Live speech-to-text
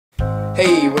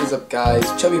Hey, what is up guys?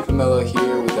 Chubby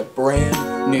here with a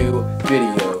brand new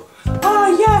video. Ah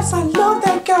yes, I love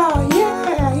that guy,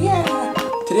 yeah.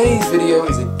 Today's video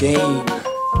is a game.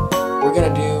 We're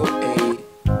gonna do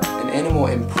an animal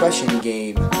impression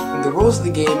game. And the rules of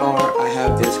the game are, I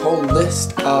have this whole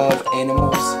list of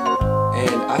animals,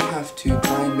 and I have to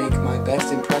try and make my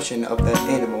best impression of that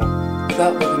animal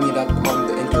without looking it up on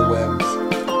the interwebs.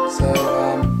 So,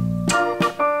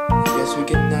 I guess we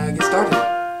can get started.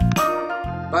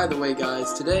 By the way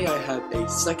guys, today I have a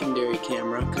secondary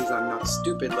camera because I'm not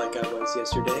stupid like I was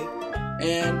yesterday,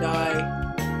 and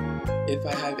if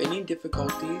I have any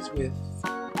difficulties with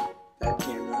that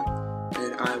camera,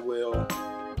 then I will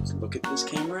just look at this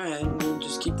camera and we'll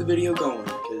just keep the video going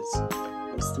because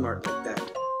I'm smart like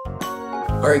that.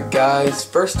 Alright guys,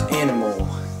 first animal,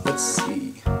 let's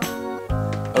see,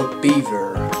 a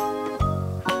beaver.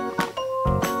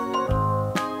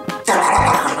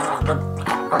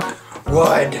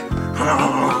 Wood.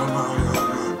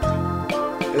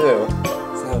 Ew,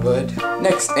 it's not wood.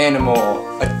 Next animal,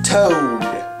 a toad.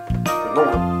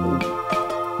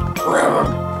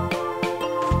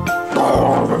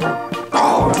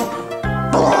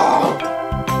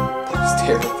 That's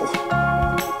terrible.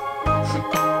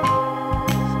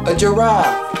 A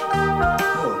giraffe.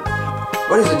 Oh,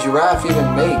 what does a giraffe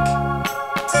even make?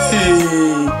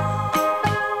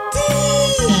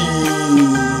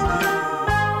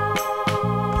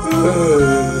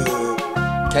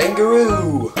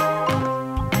 Kangaroo.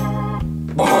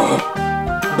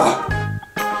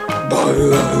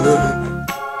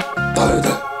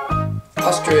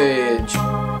 Ostrich.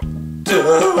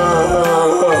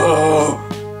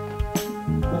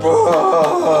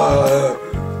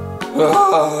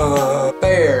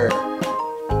 Bear.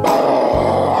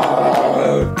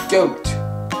 Goat.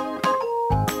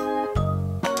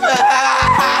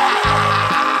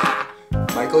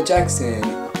 Michael Jackson.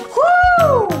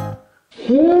 Woo!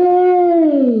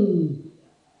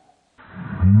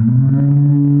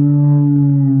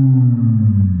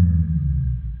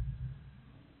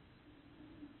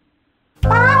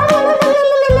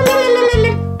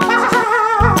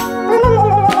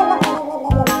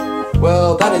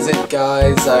 Well, that is it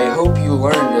guys. I hope you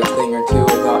learned a thing or two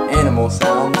about animal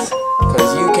sounds,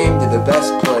 because you came to the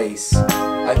best place.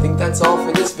 I think that's all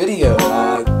for this video.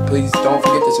 Please don't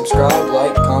forget to subscribe,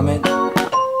 like, comment.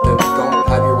 Don't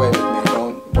have your way with me.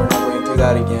 We're not going through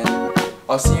that again.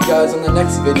 I'll see you guys on the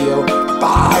next video.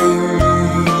 Bye!